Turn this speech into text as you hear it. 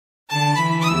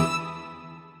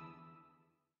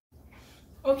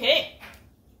Okay,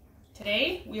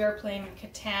 today we are playing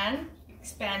Catan,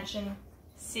 Expansion,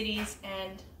 Cities,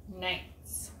 and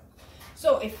Knights.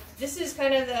 So if this is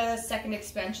kind of the second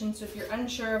expansion, so if you're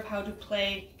unsure of how to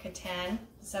play Catan,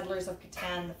 Settlers of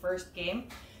Catan, the first game,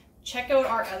 check out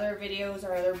our other videos,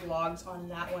 our other vlogs on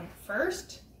that one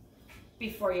first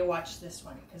before you watch this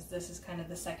one, because this is kind of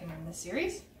the second in the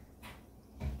series.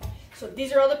 So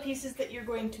these are all the pieces that you're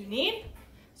going to need.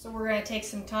 So we're going to take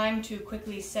some time to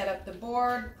quickly set up the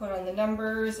board, put on the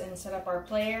numbers, and set up our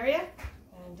play area.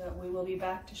 And we will be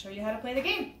back to show you how to play the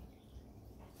game.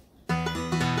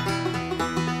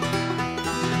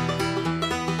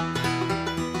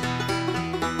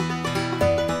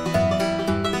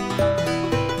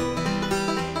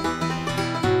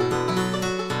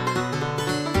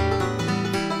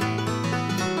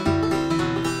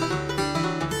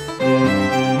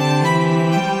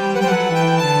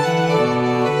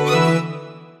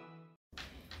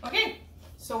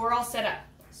 So we're all set up.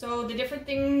 So the different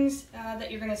things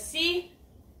that you're going to see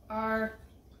are,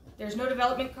 there's no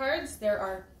development cards, there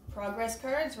are progress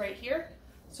cards right here.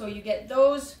 So you get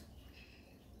those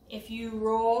if you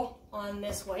roll on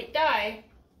this white die,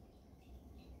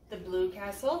 the blue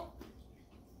castle,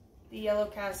 the yellow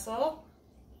castle,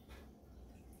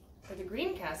 or the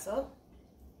green castle,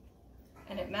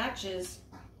 and it matches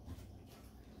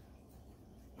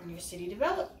in your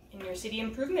city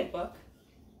improvement book.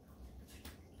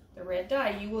 The red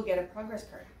die, you will get a progress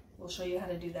card. We'll show you how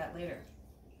to do that later.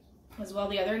 As well,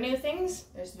 the other new things,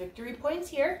 there's victory points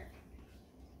here,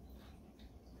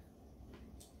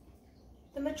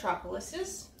 the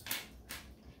metropolises,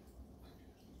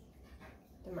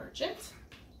 the merchant,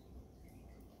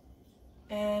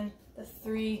 and the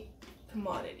 3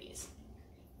 commodities.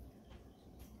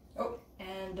 Oh,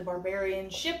 and the barbarian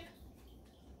ship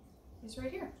is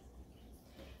right here.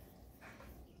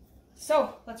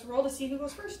 So let's roll to see who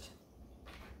goes first.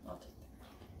 I'll take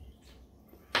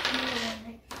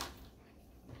that.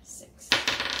 6.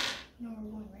 No,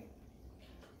 we're 1, right?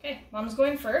 Okay, Mom's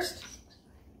going first.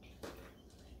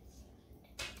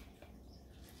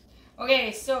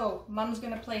 Okay, so Mom's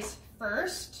gonna place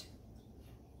first.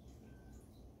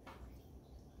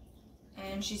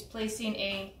 And she's placing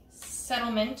a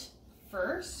settlement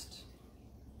first.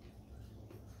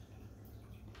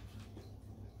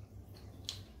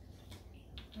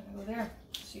 Go there.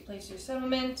 So you place your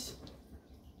settlement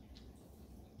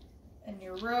and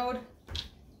your road.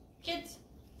 Kids.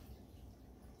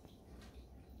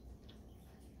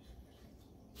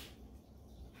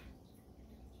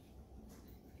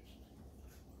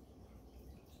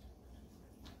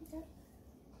 Okay.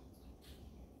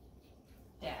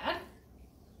 Dad.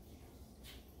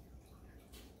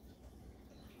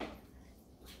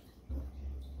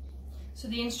 So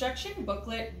the instruction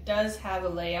booklet does have a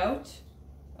layout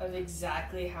of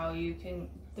exactly how you can,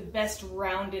 the best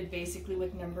rounded basically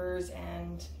with numbers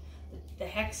and the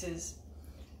hexes.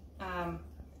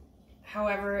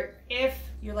 However, if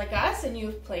you're like us and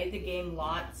you've played the game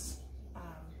lots,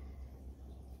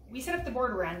 we set up the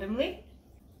board randomly.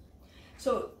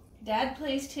 So Dad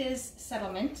placed his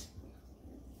settlement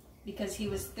because he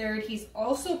was third. He's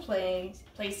also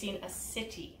placing a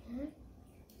city.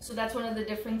 So that's one of the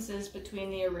differences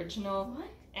between the original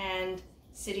and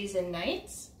Cities and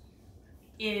Knights,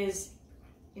 is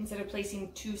instead of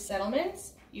placing 2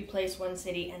 settlements, you place 1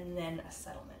 city and then a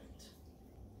settlement.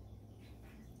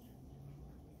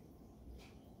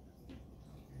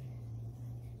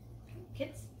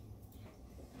 Kids?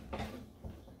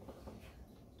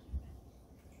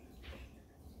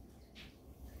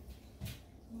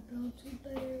 Go to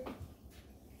better.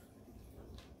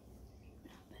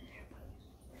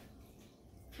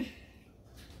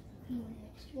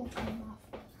 We'll come off.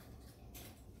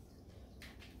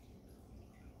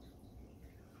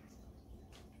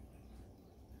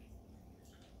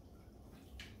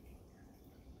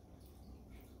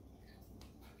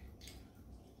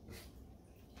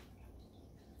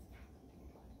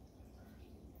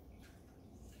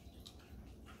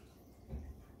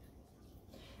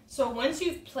 So once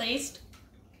you've placed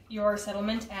your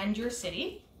settlement and your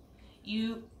city,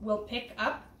 you will pick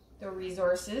up the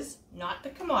resources, not the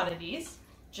commodities,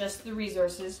 just the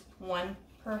resources, 1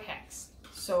 per hex.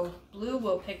 So blue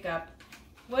will pick up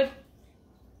wood,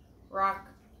 rock,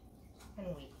 and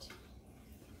wheat.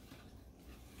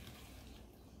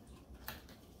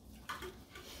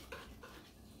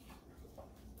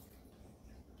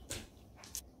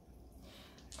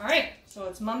 All right, so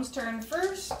it's Mom's turn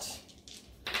first.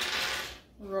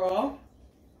 Roll.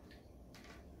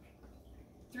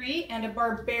 3 and a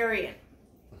barbarian.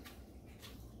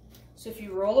 So if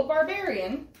you roll a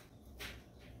barbarian,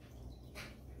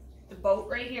 the boat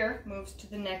right here moves to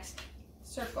the next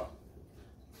circle.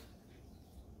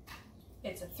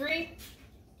 It's a 3.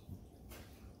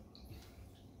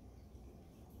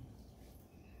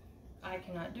 I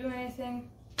cannot do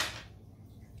anything.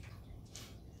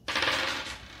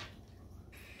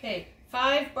 Okay,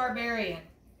 5 barbarian.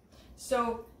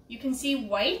 So you can see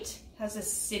white has a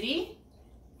city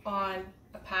on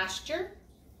a pasture.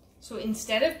 So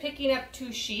instead of picking up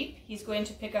 2 sheep, he's going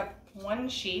to pick up 1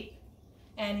 sheep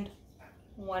and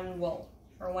 1 wool,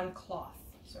 or 1 cloth,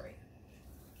 sorry.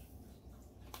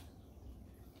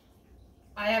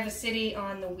 I have a city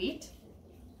on the wheat.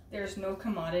 There's no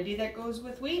commodity that goes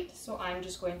with wheat, so I'm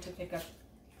just going to pick up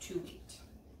 2 wheat.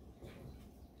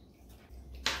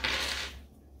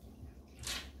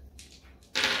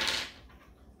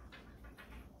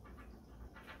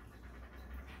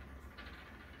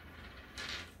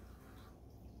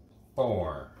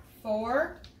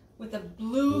 Four with a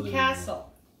blue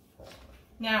castle.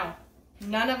 Now,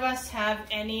 none of us have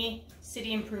any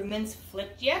city improvements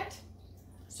flipped yet,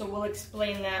 so we'll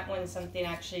explain that when something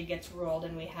actually gets rolled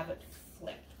and we have it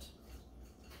flipped.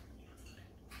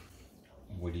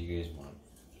 What do you guys want?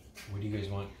 What do you guys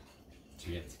want to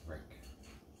get Rick?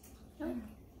 No,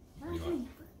 What do you want?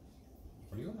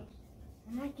 What do you want?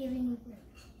 I'm not giving you bread.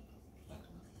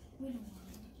 We don't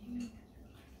want it.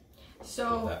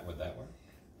 So, Would that work?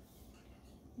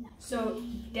 No. so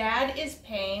Dad is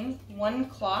paying 1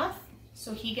 cloth,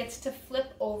 so he gets to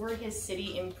flip over his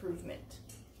city improvement.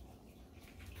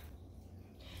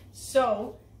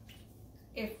 So,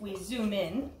 if we zoom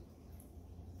in,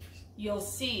 you'll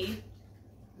see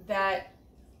that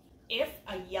if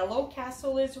a yellow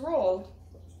castle is rolled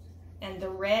and the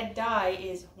red die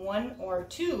is 1 or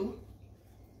 2,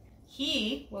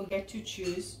 he will get to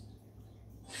choose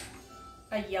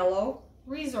a yellow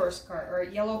resource card or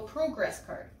a yellow progress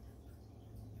card,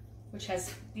 which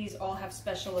has, these all have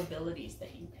special abilities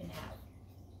that you can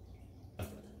have.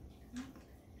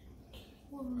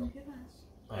 What will you give us?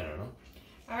 I don't know.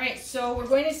 All right, so we're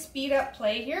going to speed up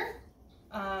play here,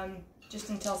 just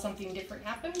until something different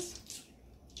happens,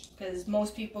 because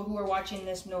most people who are watching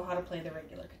this know how to play the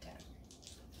regular Catan.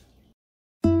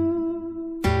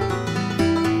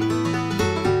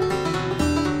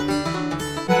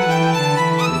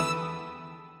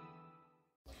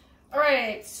 All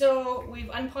right, so we've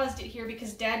unpaused it here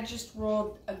because Dad just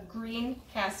rolled a green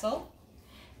castle,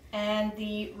 and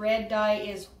the red die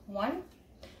is 1.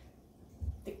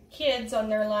 The kids on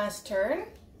their last turn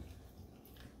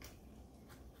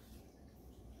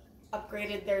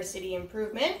upgraded their city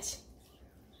improvement,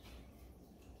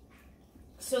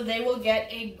 so they will get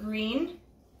a green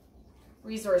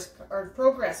resource or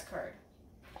progress card.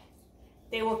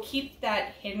 They will keep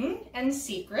that hidden and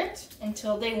secret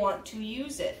until they want to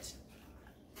use it.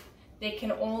 They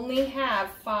can only have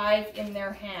 5 in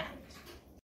their hand.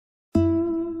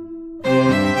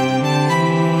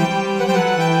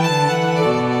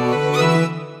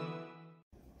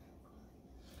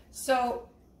 So,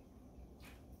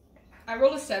 I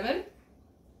rolled a 7.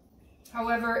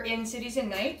 However, in Cities and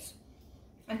Knights,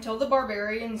 until the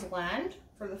barbarians land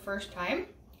for the first time,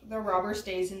 the robber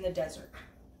stays in the desert.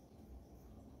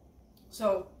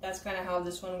 So, that's kind of how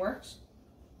this one works.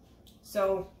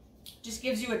 So, just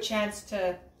gives you a chance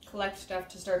to collect stuff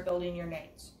to start building your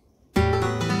knights.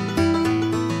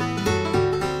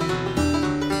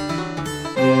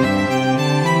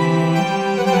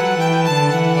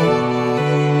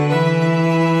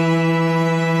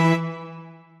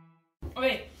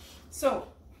 Okay, so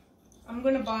I'm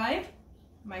going to buy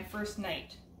my first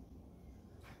knight.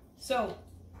 So,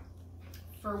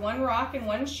 for 1 rock and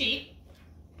 1 sheep,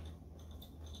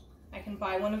 I can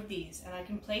buy one of these, and I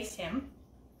can place him,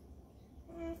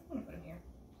 I'm going to put him here,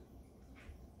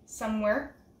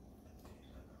 somewhere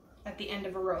at the end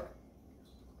of a road.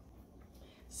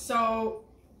 So,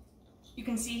 you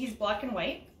can see he's black and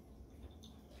white.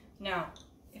 Now,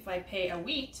 if I pay a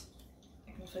wheat,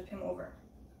 I can flip him over.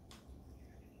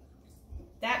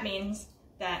 That means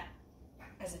that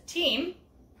as a team,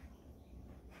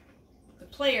 the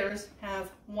players have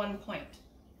 1 point.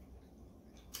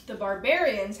 The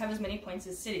barbarians have as many points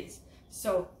as cities.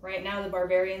 So right now the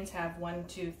barbarians have 1,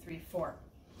 2, 3, 4.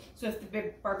 So if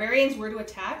the barbarians were to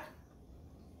attack,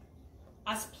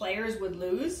 us players would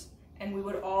lose, and we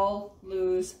would all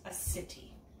lose a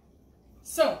city.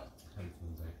 So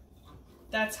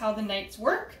that's how the knights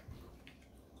work.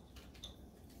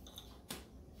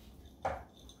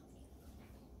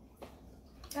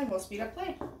 And we'll speed up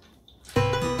play.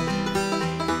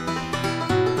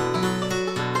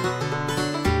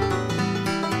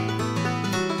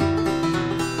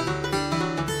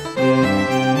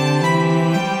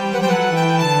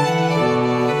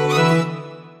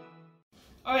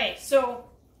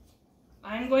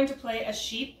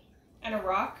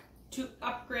 rock to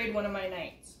upgrade one of my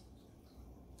knights.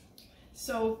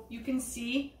 So you can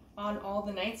see on all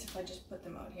the knights, if I just put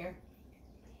them out here,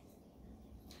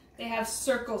 they have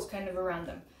circles kind of around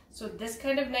them. So this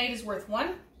kind of knight is worth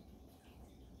 1,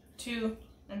 2,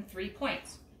 and 3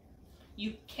 points.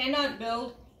 You cannot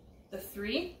build the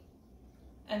 3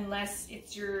 unless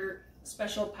it's your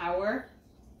special power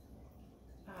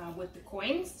with the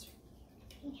coins,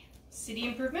 city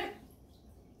improvement.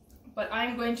 But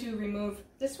I'm going to remove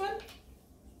this one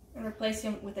and replace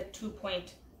him with a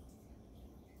 2-point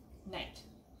knight.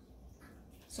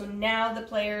 So now the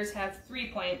players have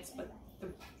 3 points, but the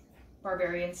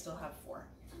barbarians still have 4.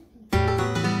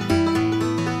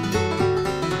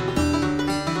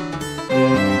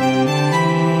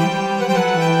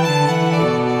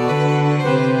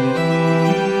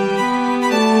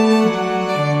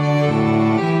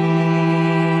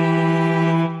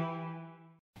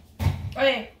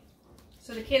 Okay,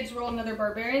 so the kids roll another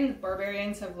barbarian. The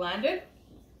barbarians have landed.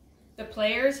 The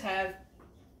players have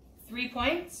 3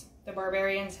 points. The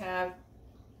barbarians have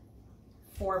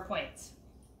 4 points.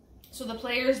 So the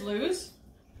players lose.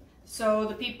 So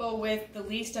the people with the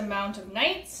least amount of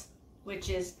knights, which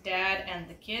is Dad and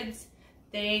the kids,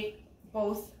 they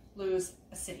both lose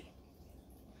a city.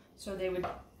 So they would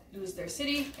lose their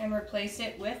city and replace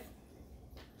it with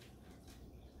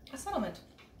a settlement.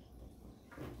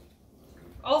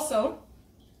 Also,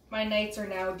 my knights are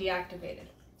now deactivated.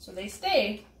 So they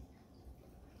stay,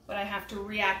 but I have to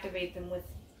reactivate them with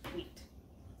wheat.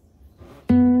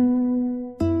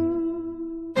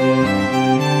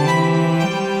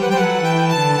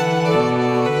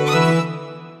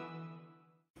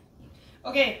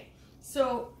 Okay,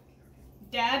 so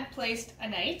Dad placed a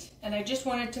knight, and I just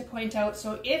wanted to point out,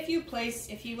 so if he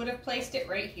would have placed it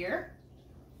right here,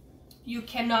 you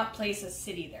cannot place a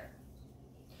city there.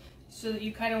 So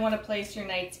you kind of want to place your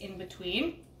knights in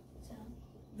between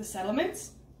the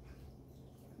settlements,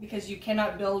 because you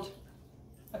cannot build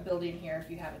a building here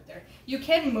if you have it there. You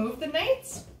can move the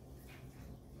knights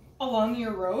along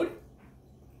your road,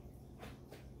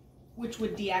 which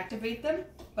would deactivate them,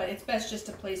 but it's best just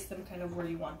to place them kind of where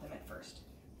you want them at first.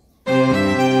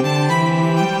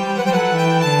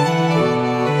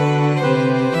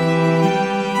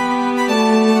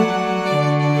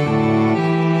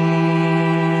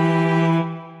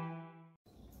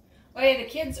 Okay, the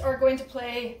kids are going to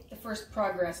play the first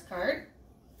progress card.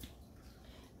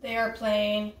 They are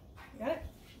playing, you got it?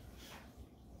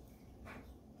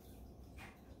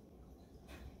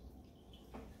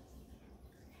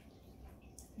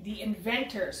 The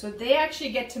inventor. So they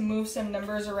actually get to move some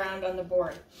numbers around on the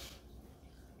board.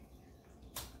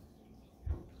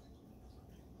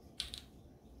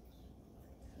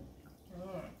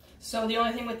 So the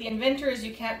only thing with the inventor is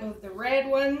you can't move the red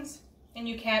ones, and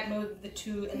you can't move the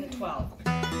 2 and the 12.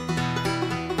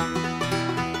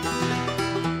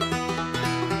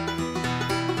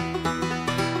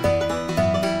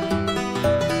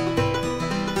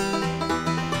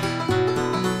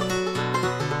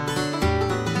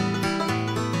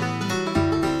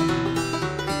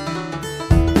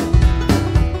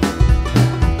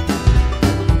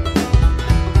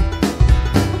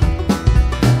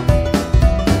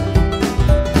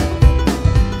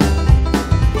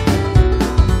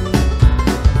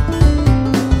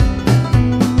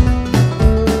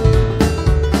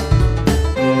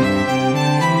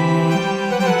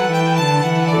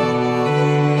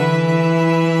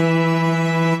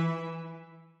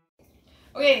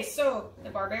 Okay, so the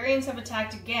barbarians have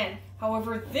attacked again.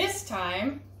 However, this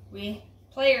time, we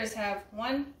players have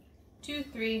 1, 2,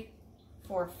 3,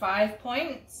 4, 5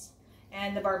 points,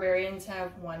 and the barbarians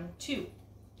have 1, 2.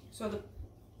 So the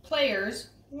players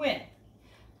win.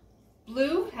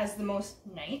 Blue has the most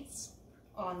knights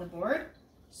on the board,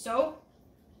 so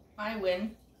I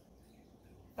win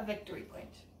a victory point.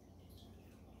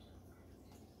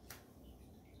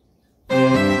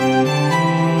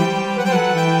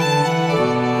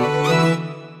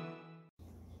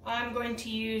 I'm going to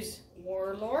use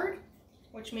Warlord,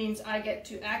 which means I get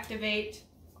to activate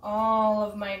all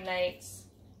of my knights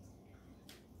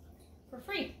for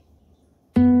free.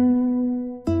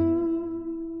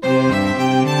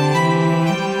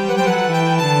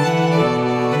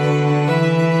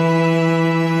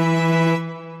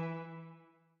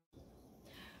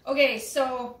 Okay,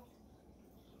 so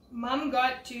Mom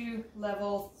got to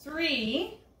level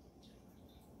 3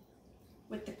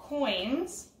 with the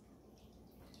coins.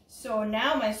 So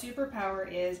now my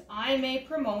superpower is I may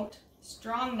promote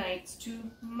strong knights to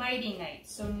mighty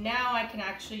knights. So now I can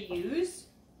actually use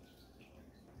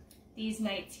these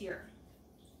knights here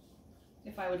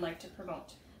if I would like to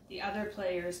promote. The other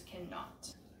players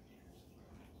cannot.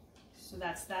 So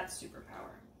that's that superpower.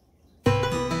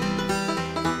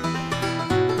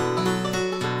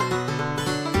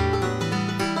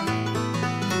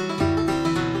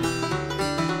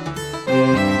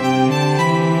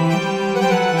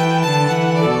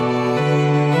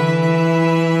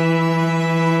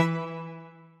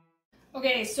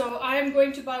 Okay, so I'm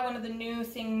going to buy one of the new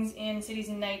things in Cities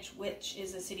and Nights, which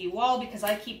is a city wall, because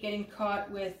I keep getting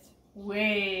caught with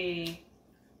way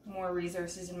more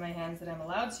resources in my hands than I'm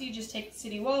allowed. So you just take the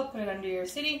city wall, put it under your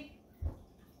city,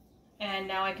 and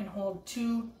now I can hold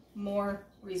 2 more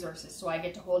resources. So I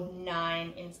get to hold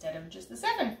 9 instead of just the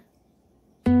 7.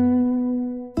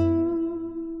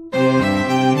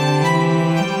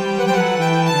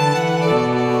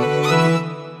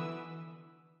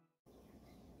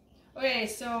 Okay,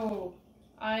 so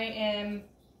I am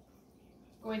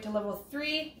going to level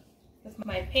 3 with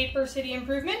my paper city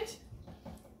improvement.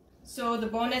 So the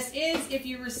bonus is if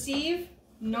you receive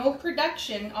no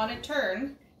production on a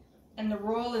turn and the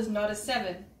roll is not a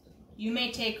 7, you may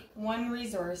take 1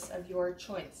 resource of your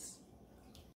choice.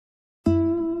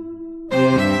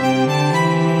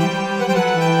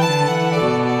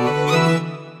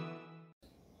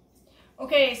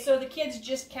 Okay, so the kids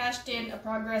just cashed in a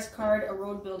progress card, a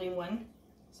road building one.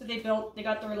 So they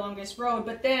got their longest road,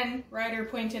 but then Ryder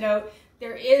pointed out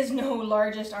there is no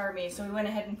largest army, so we went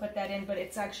ahead and put that in, but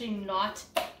it's actually not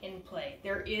in play.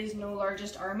 There is no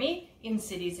largest army in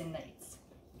Cities and Nights.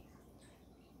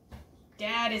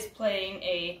 Dad is playing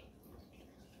a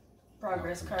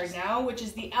progress card now, which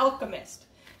is the Alchemist.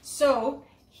 So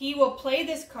he will play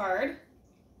this card,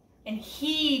 and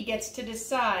he gets to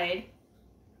decide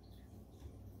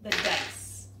the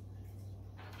dice.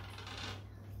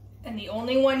 And the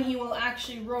only one he will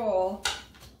actually roll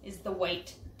is the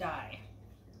white die.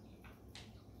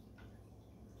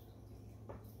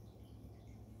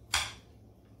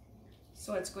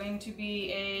 So it's going to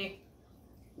be a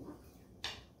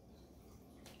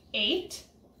 8,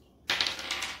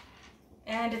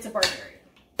 and it's a barbarian.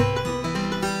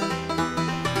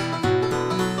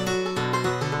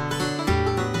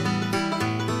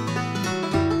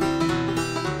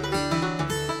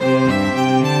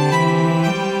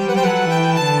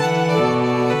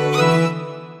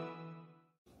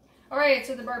 Alright,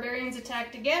 so the barbarians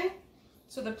attacked again.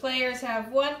 So the players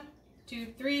have 1, 2,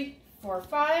 3, 4,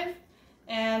 5,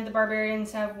 and the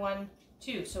barbarians have 1,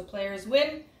 2. So players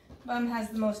win. Mom has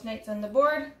the most knights on the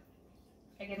board.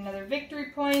 I get another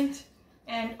victory point,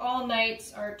 and all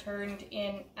knights are turned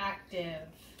inactive.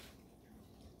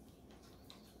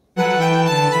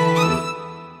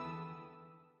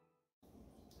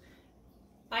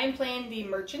 I'm playing the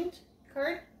merchant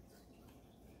card.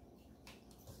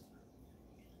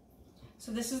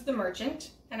 So this is the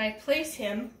merchant, and I place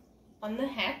him on the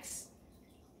hex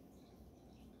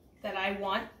that I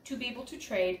want to be able to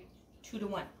trade 2 to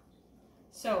 1.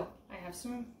 So I have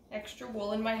some extra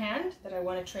wool in my hand that I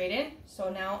want to trade in.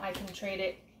 So now I can trade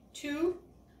it 2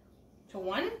 to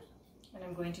 1, and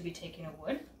I'm going to be taking a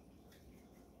wood.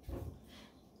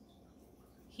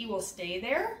 He will stay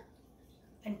there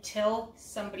until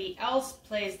somebody else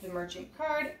plays the merchant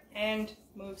card and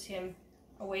moves him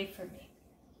away from me.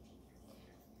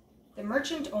 The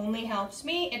merchant only helps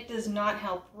me. It does not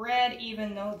help red,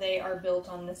 even though they are built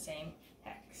on the same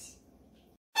hex.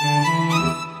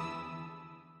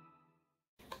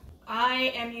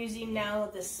 I am using now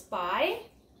the spy.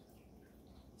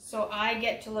 So I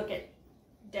get to look at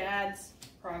Dad's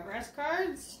progress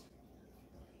cards.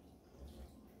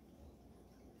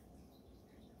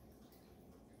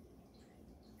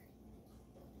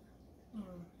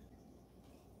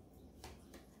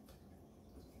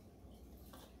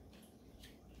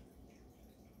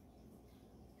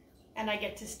 And I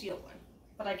get to steal one,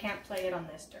 but I can't play it on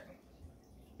this turn.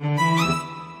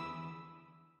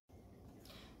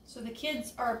 So the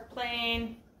kids are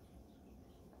playing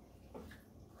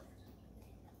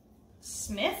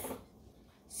Smith.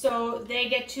 So they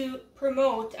get to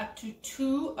promote up to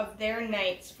 2 of their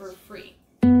knights for free.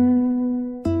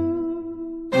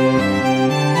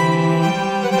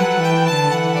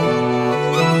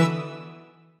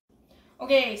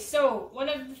 Okay, so one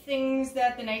of the things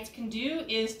that the knights can do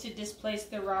is to displace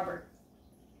the robber.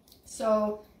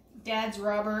 So Dad's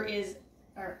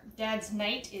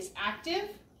knight is active.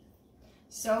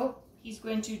 So he's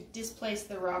going to displace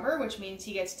the robber, which means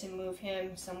he gets to move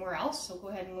him somewhere else. So go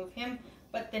ahead and move him.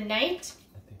 But the knight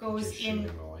goes in.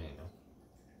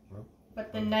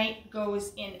 But the knight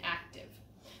goes inactive.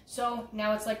 So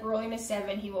now it's like rolling a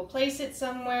 7. He will place it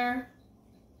somewhere,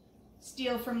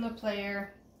 steal from the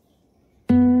player.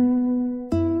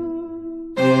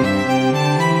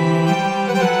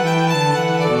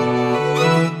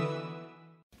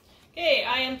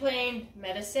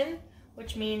 medicine,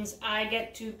 which means I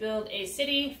get to build a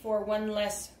city for 1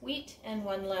 less wheat and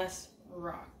 1 less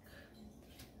rock.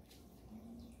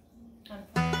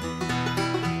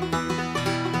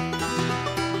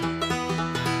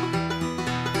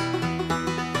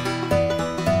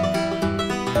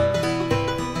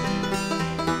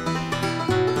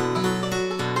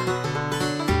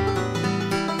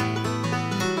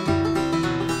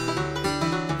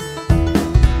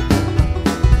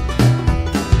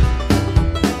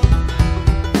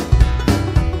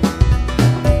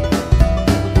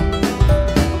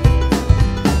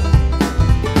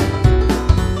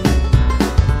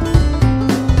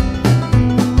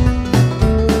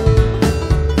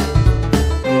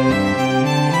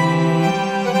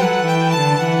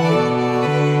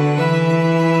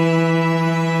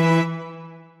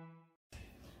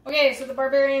 Okay, so the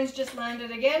barbarians just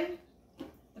landed again.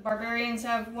 The barbarians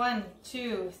have 1,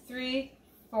 2, 3,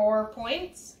 4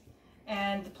 points.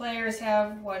 And the players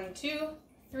have 1, 2,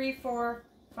 3, 4,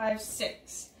 5,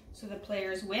 6. So the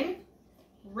players win.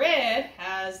 Red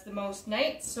has the most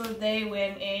knights, so they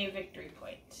win a victory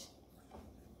point.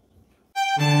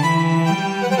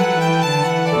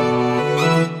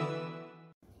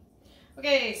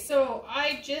 Okay, so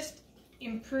I just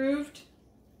improved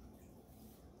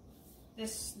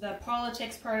the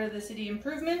politics part of the city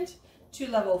improvement to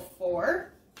level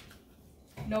 4.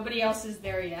 Nobody else is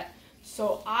there yet.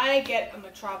 So I get a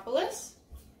metropolis,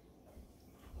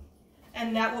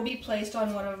 and that will be placed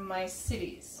on one of my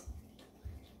cities.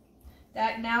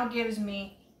 That now gives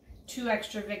me 2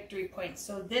 extra victory points.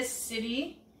 So this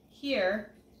city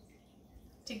here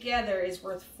together is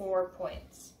worth 4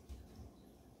 points.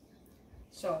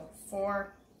 So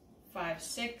 4, 5,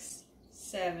 6,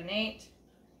 7, 8,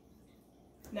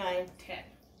 9, 10.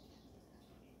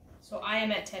 So I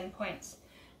am at 10 points.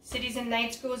 Cities and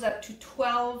Knights goes up to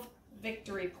 12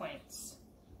 victory points.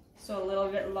 So a little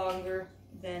bit longer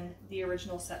than the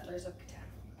original Settlers of Catan.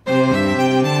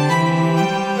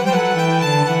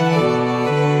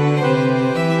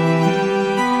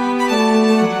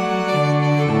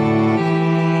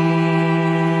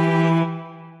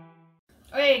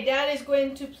 Okay, Dad is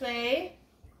going to play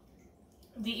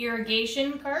the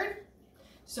irrigation card.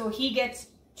 So he gets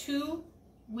 2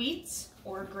 wheats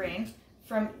or grain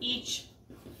from each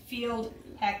field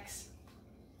hex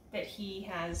that he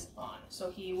has on. So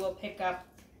he will pick up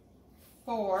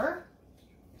 4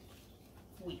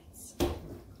 wheats.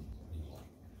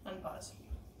 Unpause.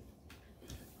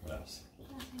 What else?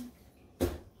 Nothing.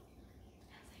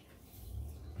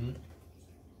 Hmm?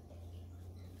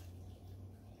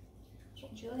 What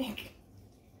would you like?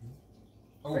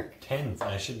 Oh, 10.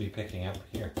 I should be picking up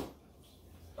here.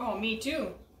 Oh, me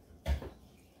too.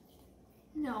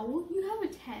 No, you have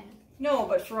a 10. No,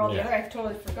 but for all the Yeah. other, I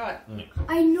totally forgot.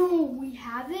 I know we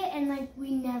have it, and like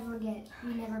we never pick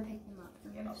them up.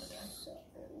 Forget all the time. So,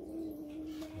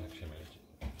 Actually, I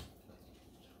might.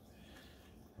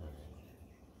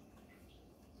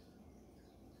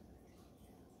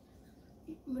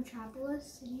 Metropolis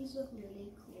cities look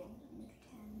really cool in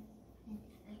Catan,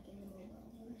 like in the mobile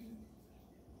version.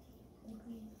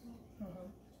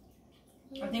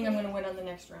 I think I'm going to win on the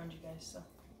next round, you guys. So.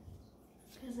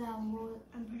 Because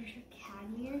I'm pretty sure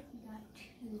Cadmere got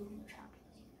 2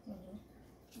 metropolis.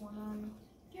 One on.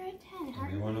 You're at 10. How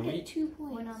Maybe did one you a get week? 2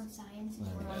 points? One on science and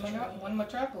one on One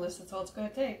metropolis, that's all it's going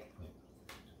to take.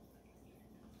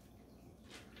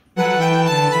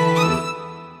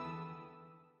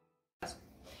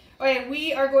 Okay,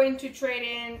 we are going to trade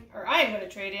in, or I am going to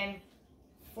trade in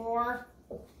 4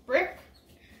 brick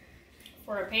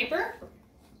for a paper.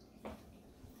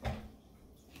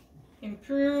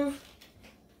 Improve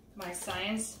my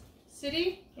science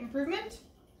city improvement.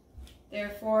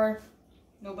 Therefore,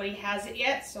 nobody has it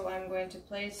yet, so I'm going to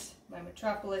place my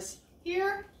metropolis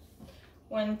here.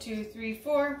 1, 2, 3,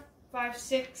 4, 5,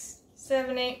 6,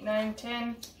 7, 8, 9,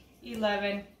 10,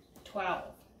 11, 12.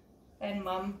 And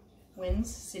Mom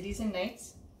wins Cities and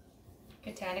Knights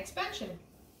Catan expansion.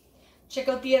 Check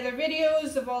out the other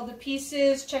videos of all the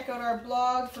pieces. Check out our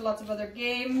blog for lots of other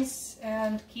games.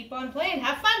 And keep on playing.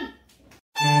 Have fun!